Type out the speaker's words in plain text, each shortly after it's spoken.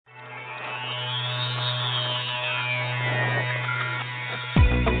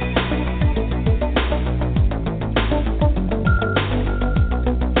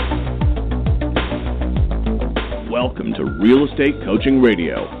Real Estate Coaching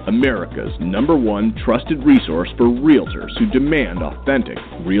Radio, America's #1 trusted resource for realtors who demand authentic,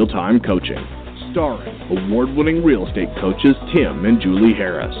 real-time coaching. Starring award-winning real estate coaches Tim and Julie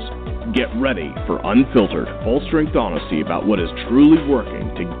Harris. Get ready for unfiltered, full-strength honesty about what is truly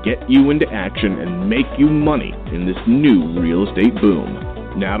working to get you into action and make you money in this new real estate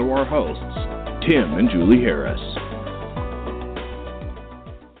boom. Now to our hosts, Tim and Julie Harris.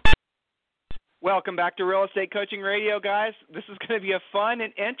 Welcome back to Real Estate Coaching Radio, guys. This is going to be a fun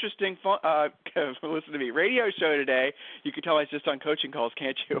and interesting listen to me, radio show today. You can tell I was just on coaching calls,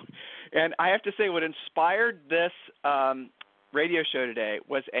 can't you? And I have to say what inspired this radio show today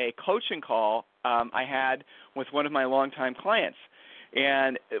was a coaching call I had with one of my longtime clients.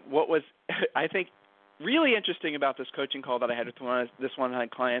 And what was, I think, really interesting about this coaching call that I had with this one of my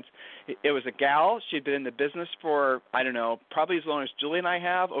clients, it was a gal. She'd been in the business for, I don't know, probably as long as Julie and I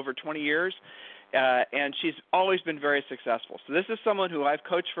have, over 20 years. And she's always been very successful. So this is someone who I've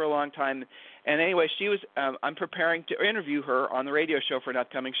coached for a long time. And anyway, she was. I'm preparing to interview her on the radio show for an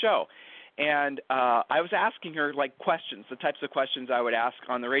upcoming show. And I was asking her, like, questions, the types of questions I would ask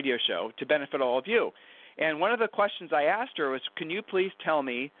on the radio show to benefit all of you. And one of the questions I asked her was, can you please tell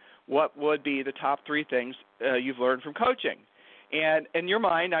me what would be the top 3 things you've learned from coaching? And in your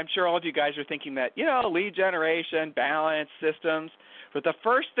mind, I'm sure all of you guys are thinking that, lead generation, balance, systems. But the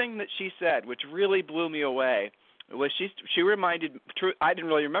first thing that she said, which really blew me away, was she reminded. I didn't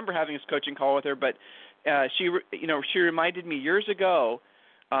really remember having this coaching call with her, but she reminded me years ago.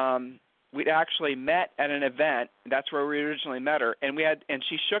 We'd actually met at an event. That's where we originally met her, and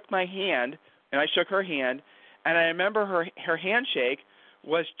she shook my hand, and I shook her hand, and I remember her handshake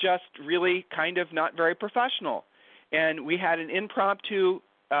was just really kind of not very professional. And we had an impromptu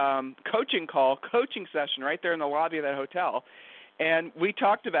coaching session right there in the lobby of that hotel, and we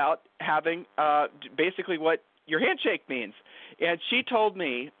talked about having basically what your handshake means. And she told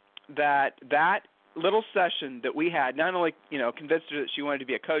me that little session that we had not only convinced her that she wanted to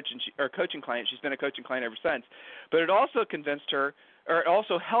be a coach or a coaching client. She's been a coaching client ever since, but it also convinced her, or it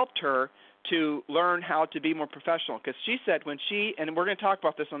also helped her to learn how to be more professional. Because she said and we're going to talk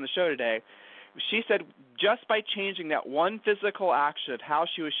about this on the show today, she said just by changing that one physical action of how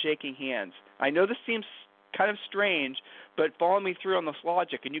she was shaking hands. I know this seems kind of strange, but follow me through on this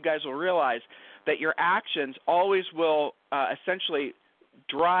logic, and you guys will realize that your actions always will essentially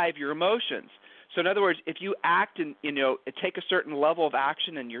drive your emotions. So in other words, if you act and take a certain level of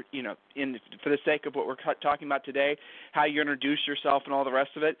action, and you're for the sake of what we're talking about today, how you introduce yourself and all the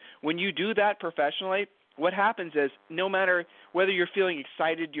rest of it, when you do that professionally, what happens is no matter whether you're feeling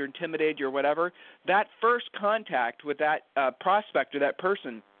excited, you're intimidated, or whatever, that first contact with that prospect or that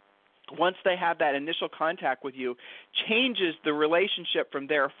person, once they have that initial contact with you, changes the relationship from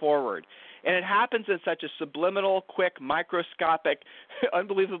there forward. And it happens in such a subliminal, quick, microscopic,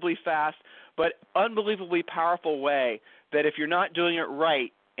 unbelievably fast, but unbelievably powerful way that if you're not doing it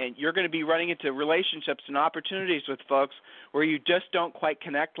right, and you're going to be running into relationships and opportunities with folks where you just don't quite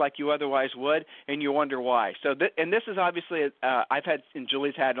connect like you otherwise would, and you wonder why. So, and this is obviously, I've had, and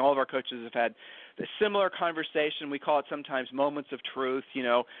Julie's had, and all of our coaches have had the similar conversation. We call it sometimes moments of truth,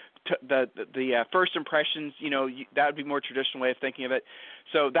 the first impressions, that would be a more traditional way of thinking of it.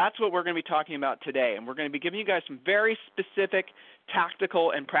 So that's what we're going to be talking about today, and we're going to be giving you guys some very specific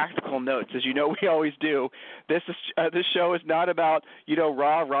tactical and practical notes, as you know we always do. This show is not about,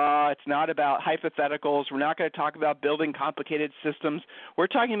 rah-rah. It's not about hypotheticals. We're not going to talk about building complicated systems. We're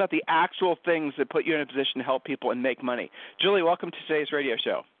talking about the actual things that put you in a position to help people and make money. Julie, welcome to today's radio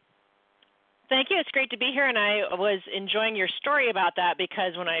show. Thank you. It's great to be here, and I was enjoying your story about that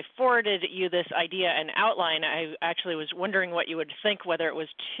because when I forwarded you this idea and outline, I actually was wondering what you would think, whether it was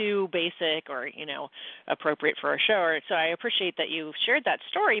too basic or, appropriate for a show. So I appreciate that you shared that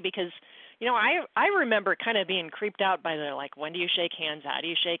story because, I remember kind of being creeped out by when do you shake hands? How do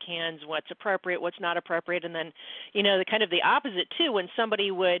you shake hands? What's appropriate? What's not appropriate? And then, the kind of the opposite, too, when somebody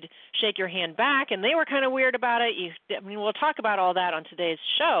would shake your hand back and they were kind of weird about it. We'll talk about all that on today's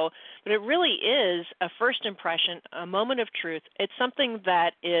show, but it really is a first impression, a moment of truth. It's something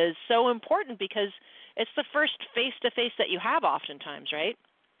that is so important because it's the first face-to-face that you have oftentimes, right?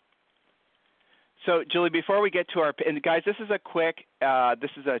 So, Julie, before we get to and guys, this is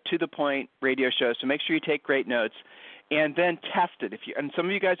a to-the-point radio show, so make sure you take great notes. and then test it. And some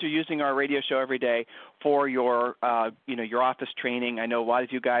of you guys are using our radio show every day for your office training. I know a lot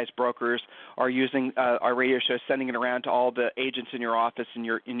of you guys, brokers, are using our radio show, sending it around to all the agents in your office and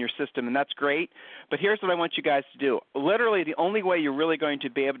in your system, and that's great. But here's what I want you guys to do. Literally, the only way you're really going to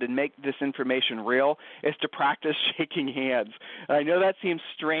be able to make this information real is to practice shaking hands. I know that seems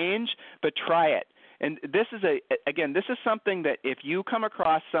strange, but try it. And this is this is something that if you come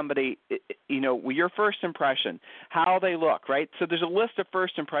across somebody, your first impression, how they look, right? So there's a list of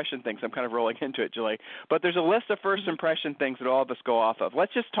first impression things. I'm kind of rolling into it, Julie, but there's a list of first impression things that all of us go off of.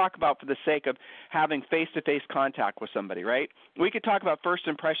 Let's just talk about, for the sake of having face-to-face contact with somebody, right? We could talk about first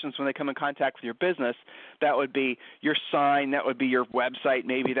impressions when they come in contact with your business. That would be your sign, that would be your website,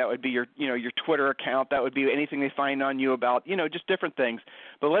 maybe that would be your Twitter account, that would be anything they find on you about, just different things.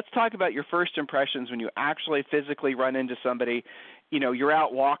 But let's talk about your first impressions when you actually physically run into somebody. You're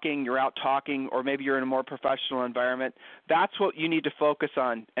out walking, you're out talking, or maybe you're in a more professional environment. That's what you need to focus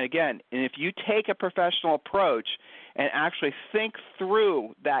on. And again, if you take a professional approach and actually think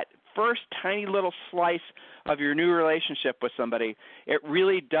through that first tiny little slice of your new relationship with somebody, it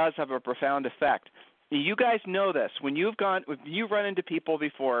really does have a profound effect. You guys know this. When you've run into people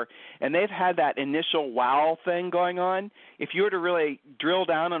before and they've had that initial wow thing going on, if you were to really drill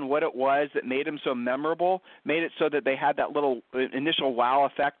down on what it was that made them so memorable, made it so that they had that little initial wow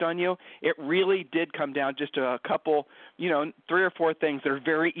effect on you, it really did come down just to a couple, 3 or 4 things that are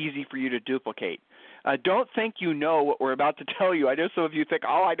very easy for you to duplicate. Don't think you know what we're about to tell you. I know some of you think,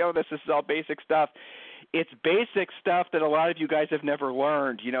 I know this is all basic stuff. It's basic stuff that a lot of you guys have never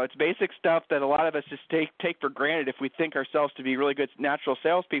learned. It's basic stuff that a lot of us just take for granted if we think ourselves to be really good natural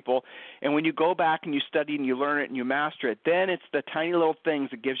salespeople. And when you go back and you study and you learn it and you master it, then it's the tiny little things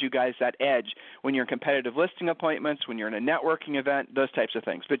that gives you guys that edge when you're in competitive listing appointments, when you're in a networking event, those types of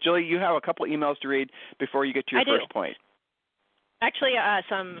things. But, Julie, you have a couple emails to read before you get to your first point. Actually,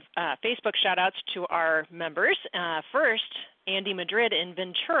 some Facebook shout-outs to our members. First, Andy Madrid in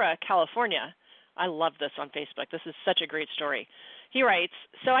Ventura, California. I love this on Facebook. This is such a great story. He writes,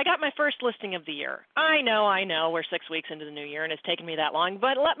 so I got my first listing of the year. I know, we're 6 weeks into the new year and it's taken me that long,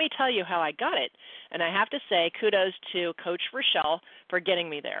 but let me tell you how I got it. And I have to say kudos to Coach Rochelle for getting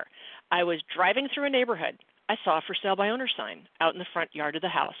me there. I was driving through a neighborhood. I saw a for sale by owner sign out in the front yard of the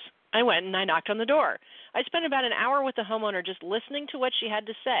house. I went and I knocked on the door. I spent about an hour with the homeowner just listening to what she had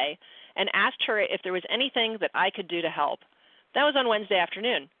to say and asked her if there was anything that I could do to help. That was on Wednesday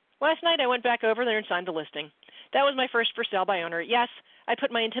afternoon. Last night I went back over there and signed the listing. That was my first for sale by owner. Yes, I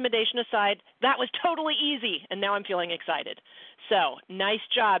put my intimidation aside. That was totally easy, and now I'm feeling excited. So nice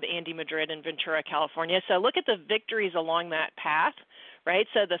job, Andy Madrid in Ventura, California. So look at the victories along that path, right?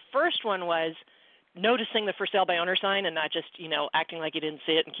 So the first one was noticing the for sale by owner sign and not just, acting like you didn't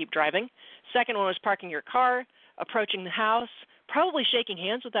see it and keep driving. Second one was parking your car, approaching the house, probably shaking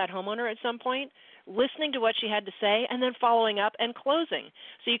hands with that homeowner at some point, listening to what she had to say, and then following up and closing.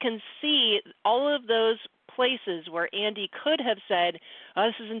 So you can see all of those places where Andy could have said,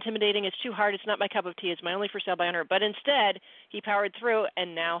 this is intimidating, it's too hard, it's not my cup of tea, it's my only for sale by owner. But instead, he powered through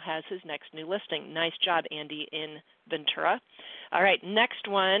and now has his next new listing. Nice job, Andy in Ventura. All right, next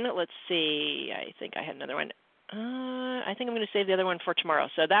one. Let's see. I think I had another one. I think I'm going to save the other one for tomorrow.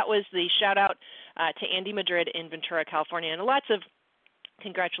 So that was the shout-out to Andy Madrid in Ventura, California. And lots of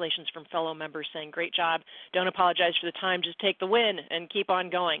congratulations from fellow members saying, great job. Don't apologize for the time. Just take the win and keep on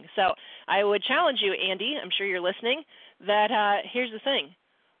going. So I would challenge you, Andy, I'm sure you're listening, that here's the thing.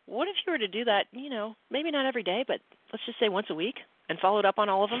 What if you were to do that, maybe not every day, but let's just say once a week and followed up on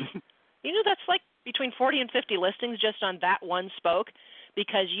all of them? That's like between 40 and 50 listings just on that one spoke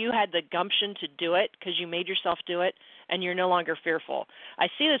because you had the gumption to do it, because you made yourself do it, and you're no longer fearful. I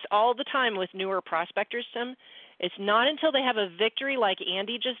see this all the time with newer prospectors, Tim. It's not until they have a victory like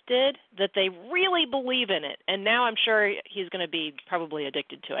Andy just did that they really believe in it. And now I'm sure he's going to be probably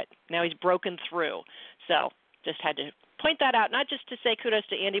addicted to it. Now he's broken through. So just had to point that out, not just to say kudos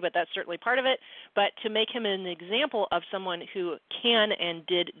to Andy, but that's certainly part of it, but to make him an example of someone who can and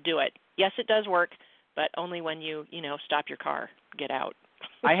did do it. Yes, it does work, but only when you stop your car, get out.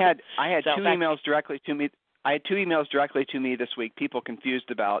 I had two emails directly to me. I had 2 emails directly to me this week, people confused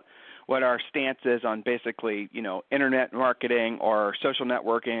about what our stance is on basically, internet marketing or social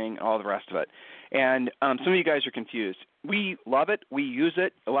networking, all the rest of it. And some of you guys are confused. We love it. We use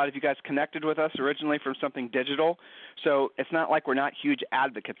it. A lot of you guys connected with us originally from something digital. So it's not like we're not huge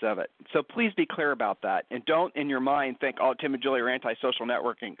advocates of it. So please be clear about that. And don't in your mind think, Tim and Julie are anti-social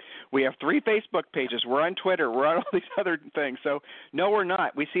networking. We have 3 Facebook pages. We're on Twitter. We're on all these other things. So no, we're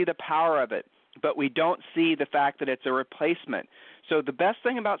not. We see the power of it, but we don't see the fact that it's a replacement. So the best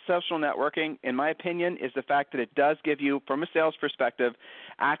thing about social networking, in my opinion, is the fact that it does give you, from a sales perspective,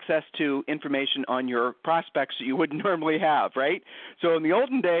 access to information on your prospects that you wouldn't normally have, right? So in the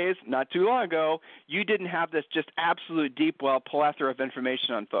olden days, not too long ago, you didn't have this just absolute deep well plethora of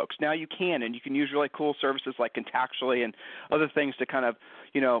information on folks. Now you can, and you can use really cool services like Contactually and other things to kind of,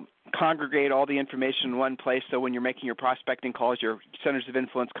 congregate all the information in one place, so when you're making your prospecting calls, your centers of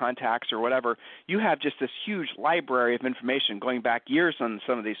influence contacts or whatever, you have just this huge library of information going back years on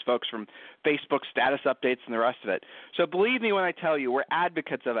some of these folks, from Facebook status updates and the rest of it. So believe me when I tell you, we're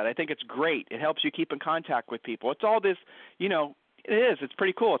advocates of it. I think it's great. It helps you keep in contact with people. It's all this, it is. It's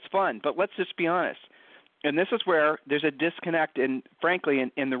pretty cool. It's fun. But let's just be honest. And this is where there's a disconnect, frankly,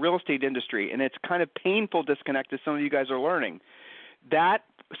 in the real estate industry, and it's kind of painful disconnect, as some of you guys are learning. That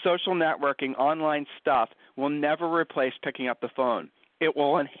social networking, online stuff will never replace picking up the phone. It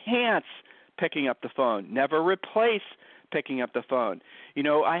will enhance picking up the phone, never replace picking up the phone.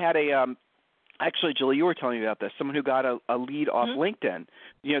 I had actually, Julie, you were telling me about this, someone who got a lead off LinkedIn.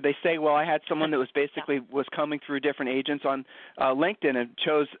 They say, well, I had someone that was basically was coming through different agents on LinkedIn and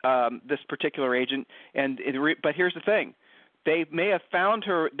chose this particular agent. But here's the thing. They may have found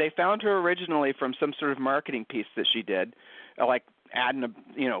her. They found her originally from some sort of marketing piece that she did, like adding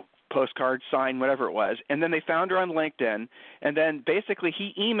a postcard, sign, whatever it was, and then they found her on LinkedIn, and then basically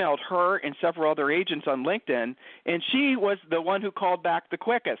he emailed her and several other agents on LinkedIn, and she was the one who called back the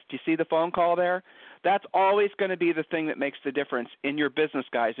quickest. Do you see the phone call there? That's always going to be the thing that makes the difference in your business,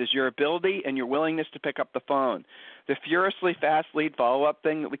 guys, is your ability and your willingness to pick up the phone. The furiously fast lead follow-up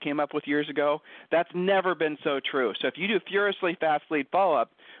thing that we came up with years ago, that's never been so true. So if you do furiously fast lead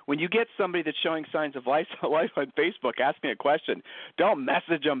follow-up, when you get somebody that's showing signs of life on Facebook asking a question, don't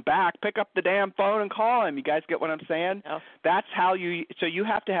message them back. Pick up the damn phone and call them. You guys get what I'm saying? Oh. That's how so you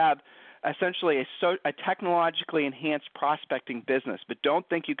have to have essentially a technologically enhanced prospecting business, but don't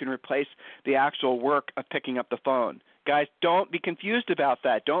think you can replace the actual work of picking up the phone. Guys, don't be confused about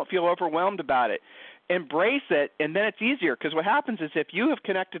that. Don't feel overwhelmed about it. Embrace it, and then it's easier, because what happens is if you have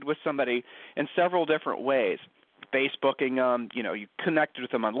connected with somebody in several different ways, Facebooking them, you connected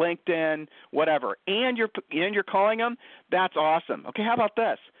with them on LinkedIn, whatever, and you're calling them, that's awesome. Okay, how about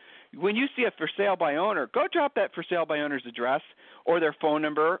this? When you see a for sale by owner, go drop that for sale by owner's address or their phone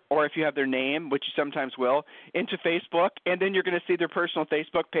number, or if you have their name, which you sometimes will, into Facebook, and then you're going to see their personal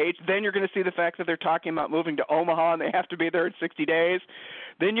Facebook page. Then you're going to see the fact that they're talking about moving to Omaha and they have to be there in 60 days.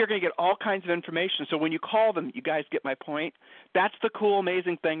 Then you're going to get all kinds of information. So when you call them, you guys get my point? That's the cool,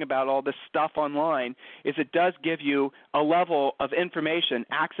 amazing thing about all this stuff online, is it does give you a level of information,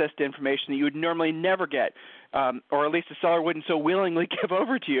 access to information that you would normally never get. Or at least the seller wouldn't so willingly give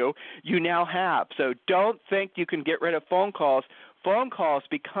over to you, you now have. So don't think you can get rid of phone calls. Phone calls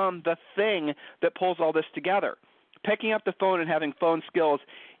become the thing that pulls all this together. Picking up the phone and having phone skills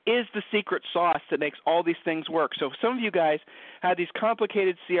is the secret sauce that makes all these things work. So some of you guys have these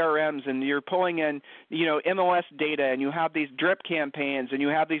complicated CRMs, and you're pulling in, MLS data, and you have these drip campaigns, and you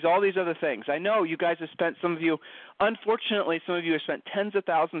have all these other things. I know you guys have spent, unfortunately, some of you have spent tens of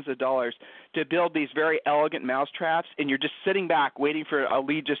thousands of dollars to build these very elegant mousetraps, and you're just sitting back waiting for a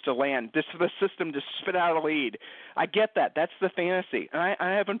lead just to land, just for the system to spit out a lead. I get that. That's the fantasy. And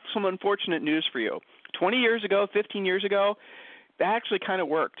I have some unfortunate news for you. 20 years ago, 15 years ago, that actually kind of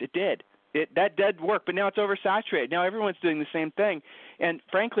worked. It did. That did work, but now it's oversaturated. Now everyone's doing the same thing, and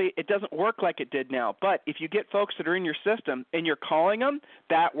frankly, it doesn't work like it did now. But if you get folks that are in your system and you're calling them,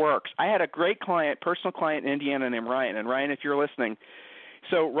 that works. I had a great client, personal client in Indiana named Ryan, and Ryan, if you're listening,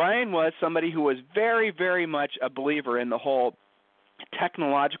 so Ryan was somebody who was very, very much a believer in the whole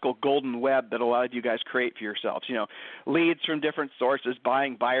technological golden web that a lot of you guys create for yourselves. Leads from different sources,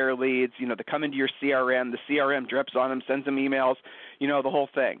 buying buyer leads, they come into your CRM, the CRM drips on them, sends them emails, the whole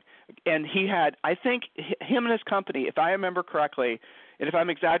thing. And he had, I think, him and his company, if I remember correctly, and if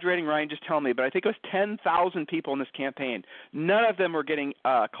I'm exaggerating, Ryan, just tell me, but I think it was 10,000 people in this campaign. None of them were getting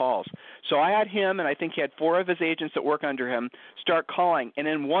calls. So I had him, and I think he had 4 of his agents that work under him, start calling. And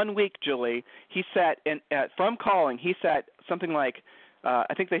in 1 week, Julie, he set, from calling, he set something like,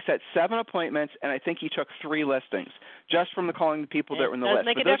 I think they set 7 appointments, and I think he took 3 listings just from the calling the people that were in the list.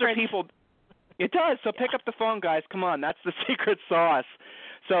 Make but a those difference. are people. It does. So pick up the phone, guys. Come on, that's the secret sauce.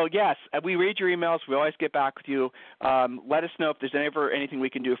 So yes, we read your emails. We always get back with you. Let us know if there's ever anything we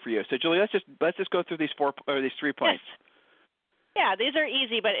can do for you. So Julie, let's just go through these 3 points. Yes. Yeah, these are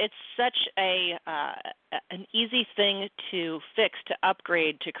easy, but it's such an easy thing to fix, to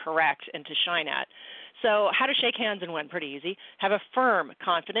upgrade, to correct, and to shine at. So how to shake hands and win, pretty easy. Have a firm,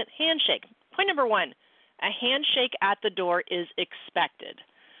 confident handshake. Point number 1, a handshake at the door is expected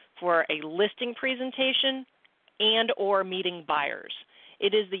for a listing presentation and or meeting buyers.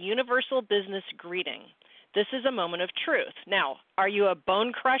 It is the universal business greeting. This is a moment of truth. Now, are you a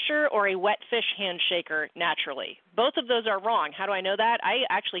bone crusher or a wet fish handshaker naturally? Both of those are wrong. How do I know that? I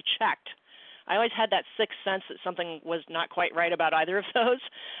actually checked I always had that sixth sense that something was not quite right about either of those.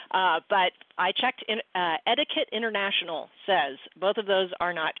 But I checked. Etiquette International says both of those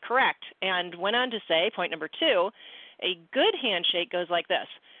are not correct, and went on to say, point number 2, a good handshake goes like this.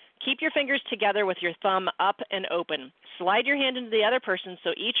 Keep your fingers together with your thumb up and open. Slide your hand into the other person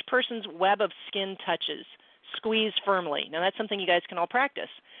so each person's web of skin touches. Squeeze firmly. Now, that's something you guys can all practice.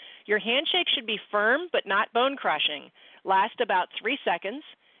 Your handshake should be firm but not bone-crushing. Last about 3 seconds.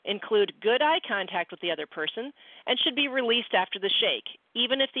 Include good eye contact with the other person, and should be released after the shake,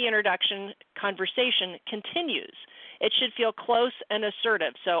 even if the introduction conversation continues. It should feel close and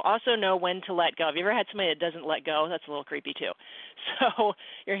assertive, so also know when to let go. Have you ever had somebody that doesn't let go? That's a little creepy too. So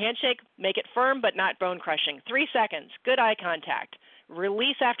your handshake, make it firm but not bone-crushing. 3 seconds, good eye contact.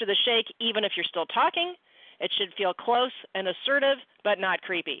 Release after the shake, even if you're still talking. It should feel close and assertive but not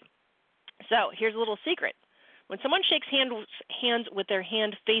creepy. So here's a little secret. When someone shakes hands with their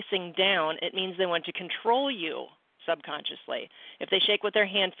hand facing down, it means they want to control you subconsciously. If they shake with their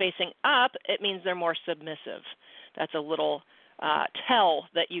hand facing up, it means they're more submissive. That's a little tell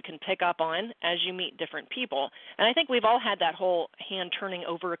that you can pick up on as you meet different people. And I think we've all had that whole hand turning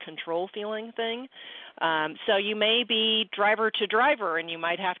over control feeling thing. So you may be driver to driver, and you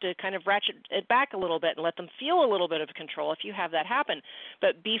might have to kind of ratchet it back a little bit and let them feel a little bit of control if you have that happen.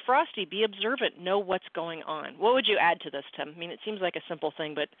 But be frosty, be observant, know what's going on. What would you add to this, Tim? I mean, it seems like a simple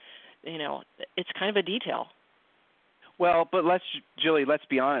thing, but, it's kind of a detail. Well, but Julie, let's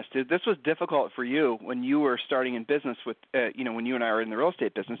be honest. This was difficult for you when you were starting in business with, when you and I were in the real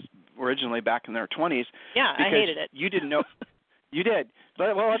estate business originally back in our 20s. Yeah, I hated it. You didn't know. You did.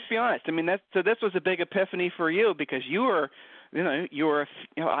 But, well, let's be honest. I mean, so this was a big epiphany for you because you were, I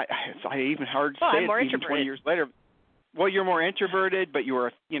even hard to say it even 20 years later. Well, you're more introverted, but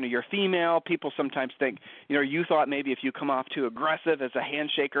you're female. People sometimes think, you thought maybe if you come off too aggressive as a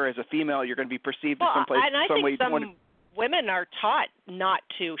handshaker, as a female, you're going to be perceived as someplace. And I think some women are taught not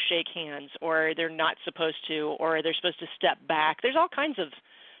to shake hands, or they're not supposed to, or they're supposed to step back. There's all kinds of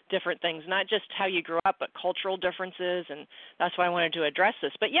different things, not just how you grew up, but cultural differences, and that's why I wanted to address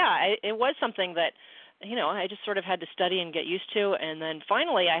this. But yeah, it was something that, I just sort of had to study and get used to, and then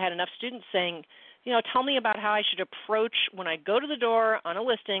finally I had enough students saying, tell me about how I should approach when I go to the door on a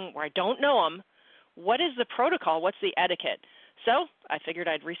listing where I don't know them. What is the protocol? What's the etiquette? So I figured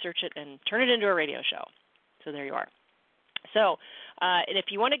I'd research it and turn it into a radio show. So there you are. So and if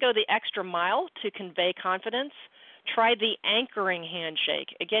you want to go the extra mile to convey confidence, try the anchoring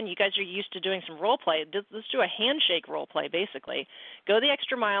handshake. Again, you guys are used to doing some role play. Let's do a handshake role play, basically. Go the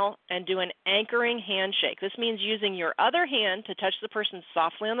extra mile and do an anchoring handshake. This means using your other hand to touch the person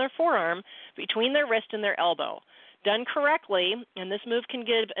softly on their forearm between their wrist and their elbow. Done correctly, and this move can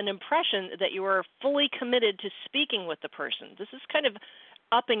give an impression that you are fully committed to speaking with the person. This is kind of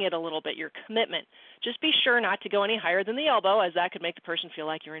upping it a little bit, your commitment. Just be sure not to go any higher than the elbow, as that could make the person feel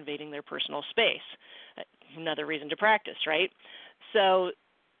like you're invading their personal space. Another reason to practice, right? So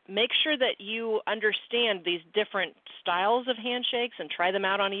make sure that you understand these different styles of handshakes and try them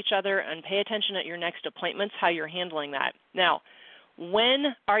out on each other, and pay attention at your next appointments how you're handling that. Now,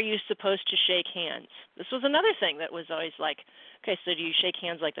 when are you supposed to shake hands? This was another thing that was always like, okay, so do you shake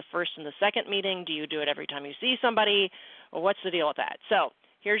hands like the first and the second meeting? Do you do it every time you see somebody? Or what's the deal with that? So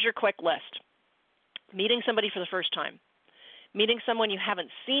here's your quick list. Meeting somebody for the first time. Meeting someone you haven't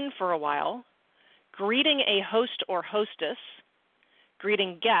seen for a while. Greeting a host or hostess.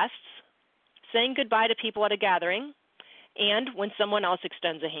 Greeting guests. Saying goodbye to people at a gathering. And when someone else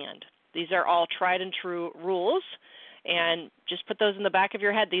extends a hand. These are all tried and true rules. And just put those in the back of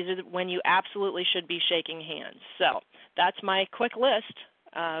your head. These are when you absolutely should be shaking hands. So that's my quick list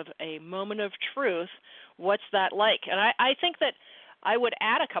of a moment of truth. What's that like? And I think that I would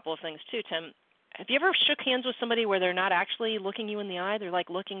add a couple of things too, Tim. Have you ever shook hands with somebody where they're not actually looking you in the eye? They're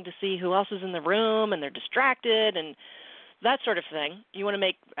like looking to see who else is in the room, and they're distracted and that sort of thing. You want to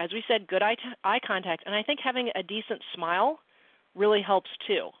make, as we said, good eye contact. And I think having a decent smile really helps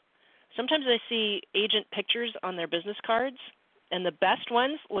too. Sometimes I see agent pictures on their business cards, and the best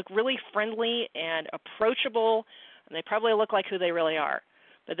ones look really friendly and approachable, and they probably look like who they really are.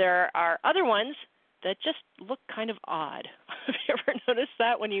 But there are other ones that just look kind of odd. Have you ever noticed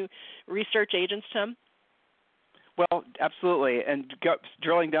that when you research agents, Tim? Well, absolutely. And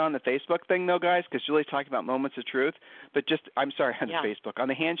drilling down on the Facebook thing, though, guys, because Julie's talking about moments of truth, but just, I'm sorry, on the Facebook, on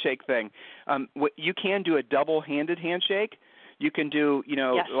the handshake thing, you can do a double-handed handshake. You can do,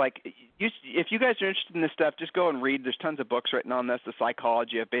 if you guys are interested in this stuff, just go and read. There's tons of books written on this, the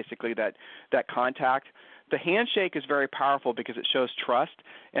psychology of basically that contact. The handshake is very powerful because it shows trust.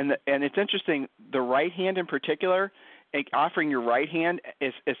 And it's interesting, the right hand in particular offering your right hand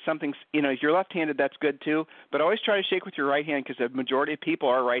is something, if you're left-handed, that's good too, but always try to shake with your right hand because the majority of people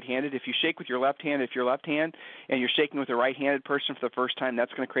are right-handed. If you shake with your left hand, if you're left-handed and you're shaking with a right-handed person for the first time,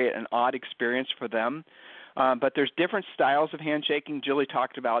 that's going to create an odd experience for them. But there's different styles of handshaking. Julie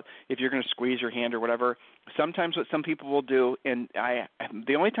talked about if you're going to squeeze your hand or whatever. Sometimes what some people will do, and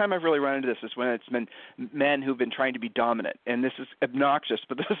the only time I've really run into this is when it's been men who've been trying to be dominant, and this is obnoxious,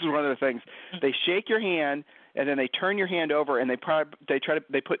 but this is one of the things. They shake your hand, and then they turn your hand over, and they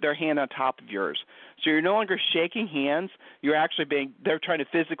put their hand on top of yours. So you're no longer shaking hands. You're actually they're trying to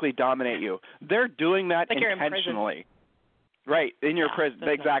physically dominate you. They're doing that like intentionally. Right, in your prison.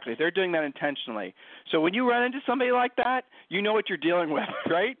 Exactly. They're doing that intentionally. So when you run into somebody like that, you know what you're dealing with,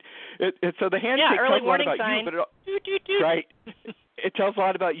 right? So the handshake tells a lot about sign. you, but right. It tells a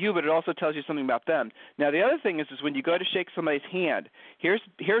lot about you, but it also tells you something about them. Now, the other thing is when you go to shake somebody's hand, here's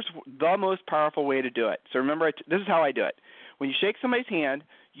the most powerful way to do it. So remember, this is how I do it. When you shake somebody's hand,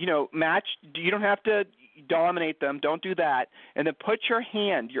 match. You don't have to dominate them. Don't do that. And then put your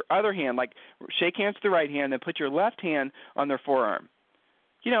other hand, like shake hands with the right hand, then put your left hand on their forearm.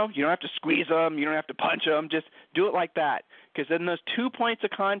 You don't have to squeeze them. You don't have to punch them. Just do it like that, because then those 2 points of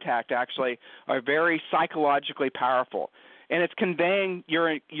contact actually are very psychologically powerful. And it's conveying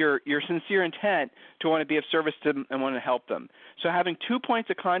your sincere intent to want to be of service to them and want to help them. So having 2 points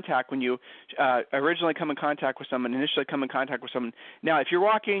of contact when you initially come in contact with someone. Now, if you're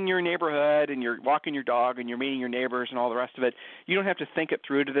walking in your neighborhood and you're walking your dog and you're meeting your neighbors and all the rest of it, you don't have to think it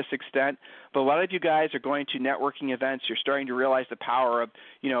through to this extent. But a lot of you guys are going to networking events. You're starting to realize the power of,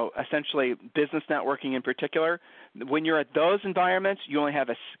 essentially business networking in particular. When you're at those environments, you only have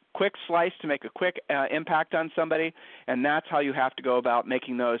a quick slice to make a quick impact on somebody, and that's how you have to go about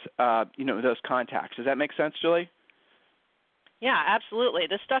making those, those contacts. Does that make sense, Julie? Yeah, absolutely.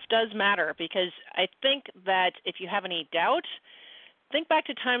 This stuff does matter, because I think that if you have any doubt, think back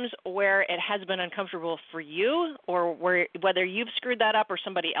to times where it has been uncomfortable for you, or whether you've screwed that up or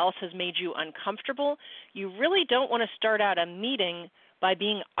somebody else has made you uncomfortable. You really don't want to start out a meeting by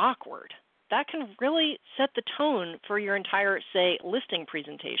being awkward. That can really set the tone for your entire, say, listing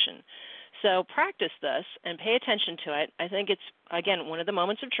presentation. So practice this and pay attention to it. I think it's, again, one of the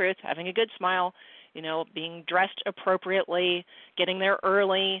moments of truth, having a good smile, being dressed appropriately, getting there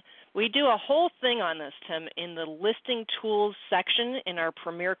early. We do a whole thing on this, Tim, in the listing tools section in our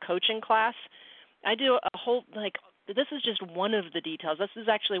Premier coaching class. I do a whole, this is just one of the details. This is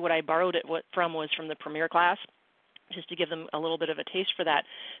actually what I borrowed it from the Premier class, just to give them a little bit of a taste for that.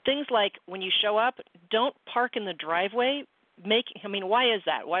 Things like when you show up, don't park in the driveway. Why is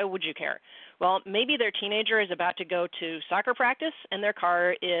that? Why would you care? Well, maybe their teenager is about to go to soccer practice and their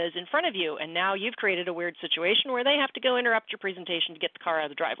car is in front of you, and now you've created a weird situation where they have to go interrupt your presentation to get the car out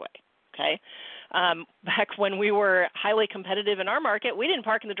of the driveway. Okay? Back when we were highly competitive in our market, we didn't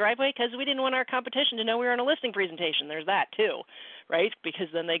park in the driveway because we didn't want our competition to know we were on a listing presentation. There's that too, right? Because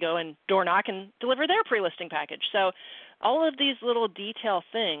then they go and door knock and deliver their pre-listing package. So all of these little detail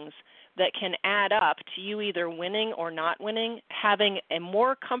things that can add up to you either winning or not winning, having a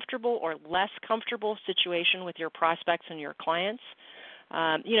more comfortable or less comfortable situation with your prospects and your clients.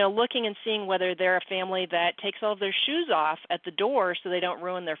 Looking and seeing whether they're a family that takes all of their shoes off at the door so they don't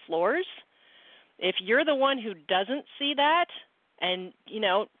ruin their floors. If you're the one who doesn't see that, and,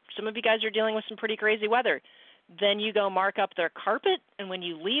 some of you guys are dealing with some pretty crazy weather, then you go mark up their carpet, and when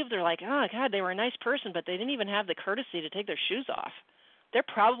you leave, they're like, oh, God, they were a nice person, but they didn't even have the courtesy to take their shoes off. They're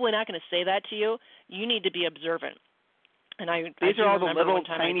probably not going to say that to you. You need to be observant. And these are all the little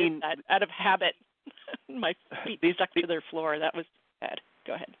tiny, I did that out of habit. My feet stuck to their floor. That was bad.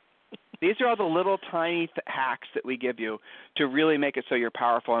 Go ahead. These are all the little tiny hacks that we give you to really make it so you're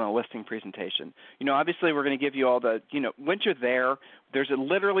powerful in a listing presentation. Obviously we're going to give you all the, once you're there, there's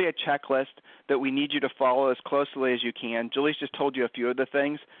literally a checklist that we need you to follow as closely as you can. Julie's just told you a few of the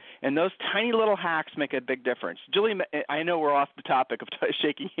things, and those tiny little hacks make a big difference. Julie, I know we're off the topic of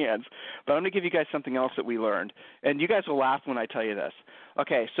shaking hands, but I'm going to give you guys something else that we learned, and you guys will laugh when I tell you this.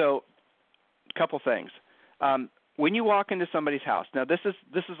 Okay, so a couple things. When you walk into somebody's house, now this is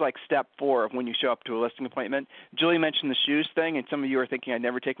like step 4 of when you show up to a listing appointment. Julie mentioned the shoes thing, and some of you are thinking I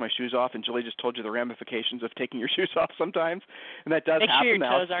never take my shoes off, and Julie just told you the ramifications of taking your shoes off sometimes, and that does happen. Make sure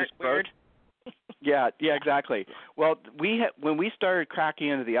your toes aren't weird. Yeah, exactly. Well, when we started cracking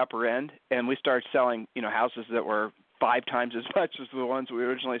into the upper end, and we started selling, houses that were 5 times as much as the ones we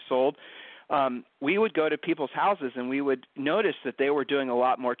originally sold, we would go to people's houses, and we would notice that they were doing a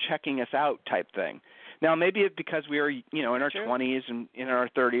lot more checking us out type thing. Now, maybe it's because we were, in our 20s and in our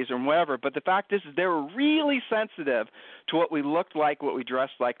 30s or whatever, but the fact is they were really sensitive to what we looked like, what we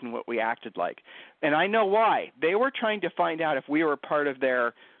dressed like, and what we acted like. And I know why. They were trying to find out if we were part of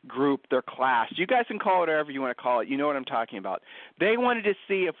their group, their class. You guys can call it whatever you want to call it. You know what I'm talking about. They wanted to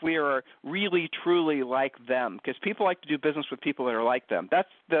see if we were really, truly like them, because people like to do business with people that are like them. That's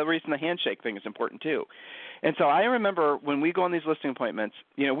the reason the handshake thing is important, too. And so I remember when we go on these listing appointments,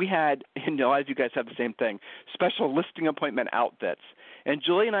 we had, and a lot of you guys have the same thing, special listing appointment outfits. And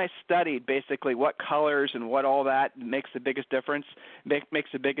Julie and I studied basically what colors and what all that makes the biggest difference, makes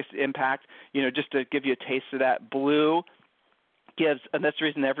the biggest impact. Just to give you a taste of that, blue gives, and that's the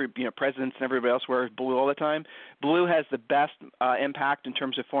reason every presidents and everybody else wears blue all the time. Blue has the best impact in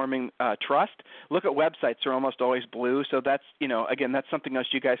terms of forming trust. Look at websites; they're almost always blue. So that's again, that's something else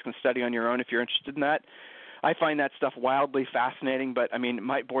you guys can study on your own if you're interested in that. I find that stuff wildly fascinating, but it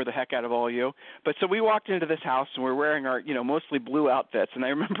might bore the heck out of all of you. But so we walked into this house and we're wearing our, mostly blue outfits. And I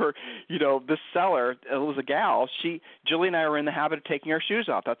remember, this seller, it was a gal. Julie and I were in the habit of taking our shoes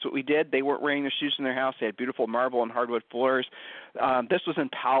off. That's what we did. They weren't wearing their shoes in their house. They had beautiful marble and hardwood floors. This was in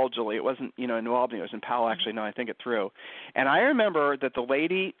Powell, Julie. It wasn't, in New Albany. It was in Powell, actually. No, I think it through. And I remember that the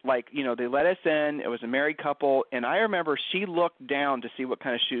lady, they let us in. It was a married couple. And I remember she looked down to see what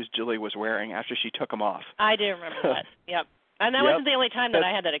kind of shoes Julie was wearing after she took them off. I do remember that. Yep. And that wasn't the only time that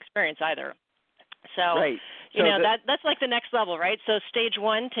I had that experience either. So, right. So that's like the next level, right? So stage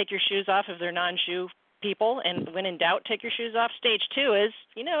 1, take your shoes off if they're non-shoe people, and when in doubt, take your shoes off. Stage 2 is,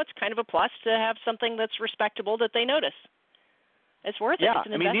 it's kind of a plus to have something that's respectable that they notice. It's worth it. Yeah, it's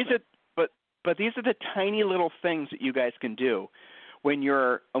an investment. but these are the tiny little things that you guys can do when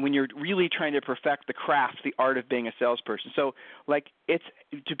you're really trying to perfect the craft, the art of being a salesperson. So, it's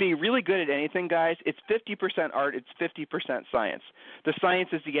to be really good at anything, guys. It's 50% art. It's 50% science. The science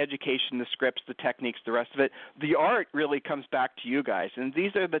is the education, the scripts, the techniques, the rest of it. The art really comes back to you guys, and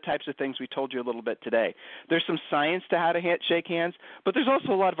these are the types of things we told you a little bit today. There's some science to how to shake hands, but there's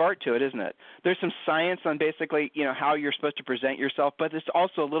also a lot of art to it, isn't it? There's some science on basically, how you're supposed to present yourself, but it's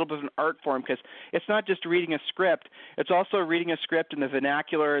also a little bit of an art form, because it's not just reading a script. It's also reading a script in the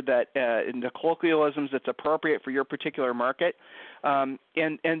vernacular that in the colloquialisms that's appropriate for your particular market.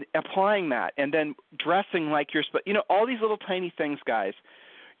 And applying that, and then dressing like you're supposed. All these little tiny things, guys.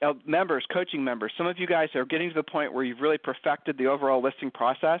 Members, coaching members, some of you guys are getting to the point where you've really perfected the overall listing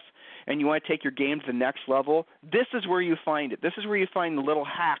process, and you want to take your game to the next level. This is where you find it. This is where you find the little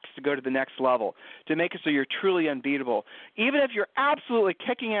hacks to go to the next level, to make it so you're truly unbeatable. Even if you're absolutely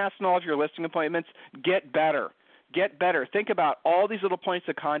kicking ass in all of your listing appointments, get better. Get better. Think about all these little points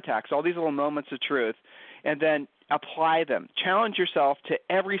of contacts, all these little moments of truth, and then apply them. Challenge yourself to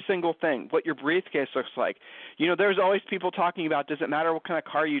every single thing, what your briefcase looks like. There's always people talking about, does it matter what kind of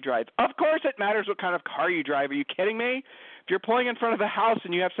car you drive? Of course it matters what kind of car you drive. Are you kidding me? If you're pulling in front of a house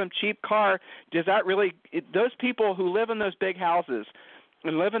and you have some cheap car, does that really – those people who live in those big houses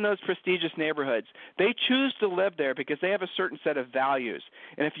and live in those prestigious neighborhoods, they choose to live there because they have a certain set of values.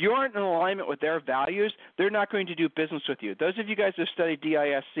 And if you aren't in alignment with their values, they're not going to do business with you. Those of you guys who have studied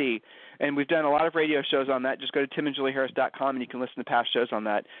DISC, and we've done a lot of radio shows on that, just go to timandjulieharris.com and you can listen to past shows on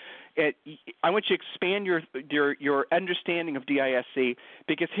that. I want you to expand your understanding of DISC,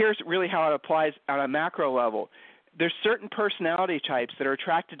 because here's really how it applies on a macro level. There's certain personality types that are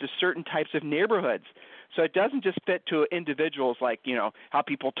attracted to certain types of neighborhoods. So it doesn't just fit to individuals like, how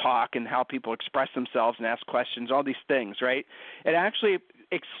people talk and how people express themselves and ask questions, all these things, right? It actually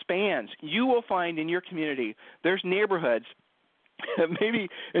expands. You will find in your community there's neighborhoods, maybe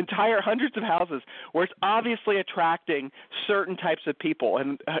entire hundreds of houses, where it's obviously attracting certain types of people,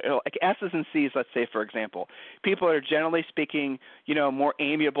 and like S's and C's, let's say, for example. People that are generally speaking, more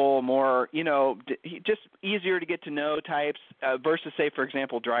amiable, more, just easier to get to know types versus, say, for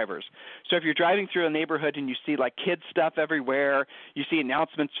example, drivers. So if you're driving through a neighborhood and you see like kids stuff everywhere, you see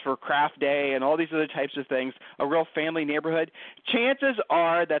announcements for craft day and all these other types of things, a real family neighborhood, chances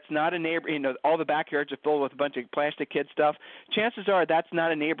are that's not a neighbor, all the backyards are filled with a bunch of plastic kid stuff. Chances are that's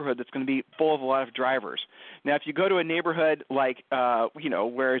not a neighborhood that's going to be full of a lot of drivers. Now, if you go to a neighborhood like,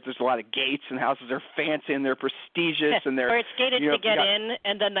 where there's a lot of gates and houses are fancy and they're prestigious and they're... Or it's gated to get in,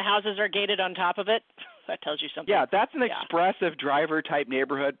 and then the houses are gated on top of it. That tells you something. Yeah, that's an expressive driver-type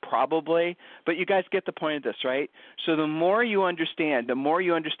neighborhood probably, but you guys get the point of this, right? So the more you understand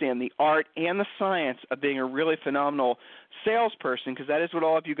the art and the science of being a really phenomenal salesperson, because that is what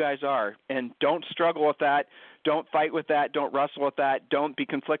all of you guys are, and don't struggle with that, don't fight with that, don't wrestle with that, don't be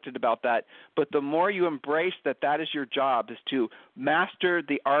conflicted about that, but the more you embrace that is your job, is to master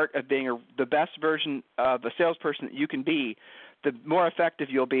the art of being the best version of a salesperson that you can be, the more effective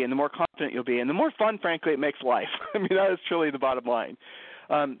you'll be and the more confident you'll be and the more fun, frankly, it makes life. I mean, that is truly the bottom line.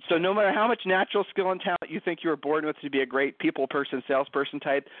 So no matter how much natural skill and talent you think you were born with to be a great people person, salesperson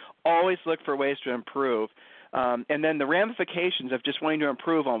type, always look for ways to improve. And then the ramifications of just wanting to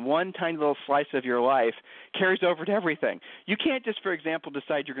improve on one tiny little slice of your life carries over to everything. You can't just, for example,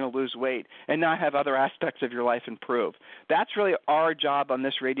 decide you're going to lose weight and not have other aspects of your life improve. That's really our job on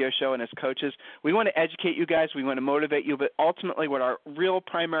this radio show and as coaches. We want to educate you guys. We want to motivate you. But ultimately what our real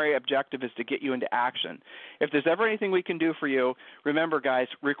primary objective is to get you into action. If there's ever anything we can do for you, remember, guys,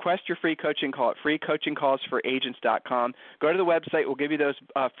 request your free coaching call at freecoachingcallsforagents.com. Go to the website. We'll give you those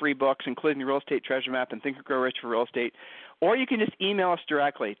free books, including the Real Estate Treasure Map and Think and Grow Rich for Real Estate. Or you can just email us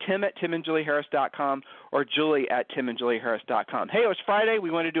directly, tim@timandjulieharris.com or julie@timandjulieharris.com. Hey, it was Friday.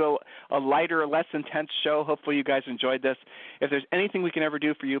 We want to do a lighter, less intense show. Hopefully you guys enjoyed this. If there's anything we can ever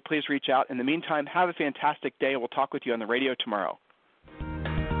do for you, please reach out. In the meantime, have a fantastic day. We'll talk with you on the radio tomorrow.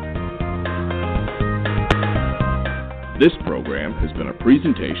 This program has been a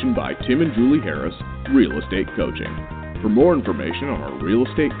presentation by Tim and Julie Harris, Real Estate Coaching. For more information on our real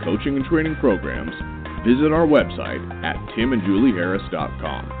estate coaching and training programs, visit our website at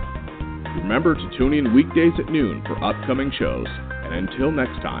timandjulieharris.com. Remember to tune in weekdays at noon for upcoming shows. And until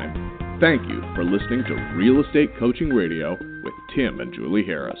next time, thank you for listening to Real Estate Coaching Radio with Tim and Julie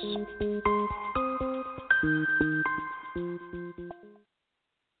Harris.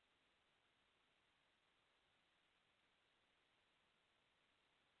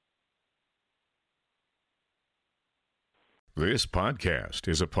 This podcast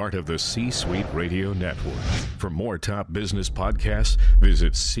is a part of the C-Suite Radio Network. For more top business podcasts,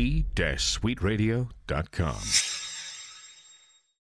 visit c-suiteradio.com.